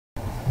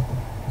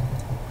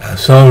I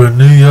saw a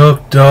New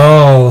York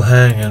doll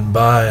hanging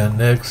by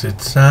an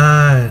exit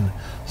sign,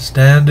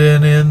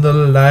 standing in the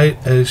light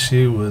as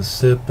she was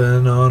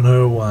sipping on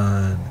her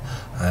wine.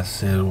 I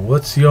said,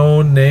 "What's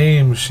your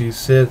name?" She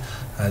said,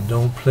 "I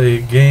don't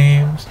play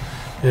games.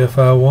 If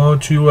I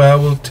want you, I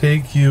will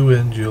take you,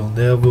 and you'll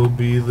never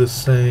be the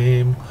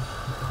same."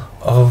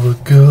 All the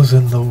girls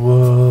in the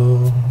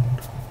world,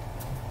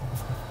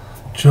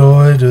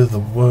 joy to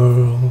the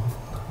world,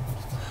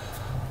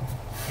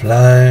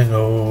 flying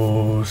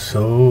oh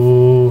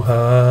so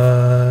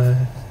high.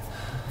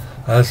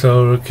 I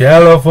saw a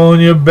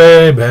California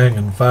babe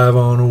hanging 5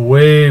 on a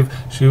wave.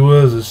 She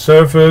was a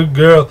surfer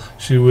girl.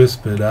 She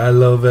whispered, "I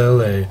love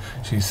L.A."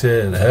 She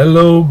said,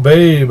 "Hello,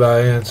 babe." I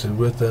answered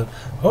with an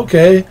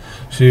okay.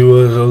 She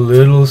was a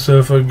little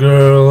surfer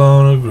girl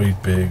on a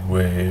great big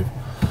wave.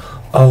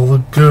 All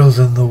the girls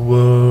in the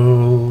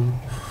world,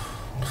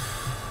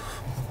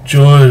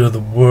 joy to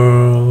the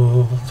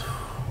world,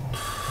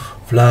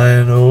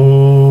 flying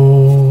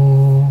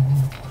oh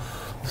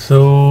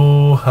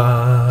so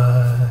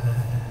high.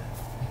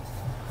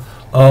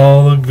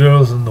 All the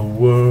girls in the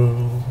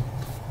world,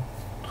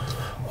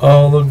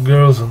 all the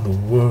girls in the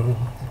world.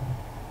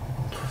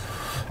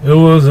 It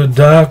was a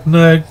dark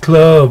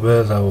nightclub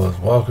as I was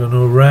walking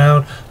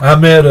around. I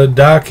met a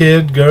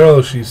dark-haired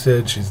girl. She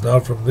said she's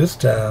not from this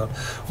town.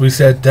 We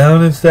sat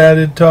down and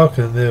started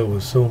talking. There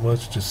was so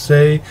much to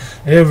say.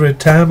 Every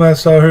time I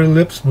saw her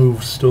lips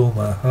move, stole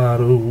my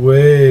heart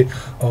away.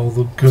 All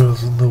the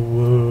girls in the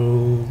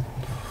world,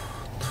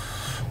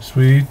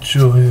 sweet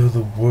joy of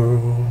the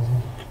world,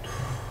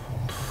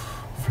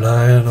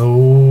 flying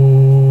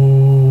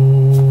oh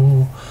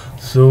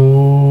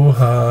so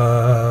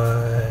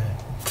high.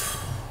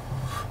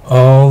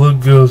 All the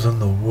girls in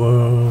the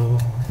world,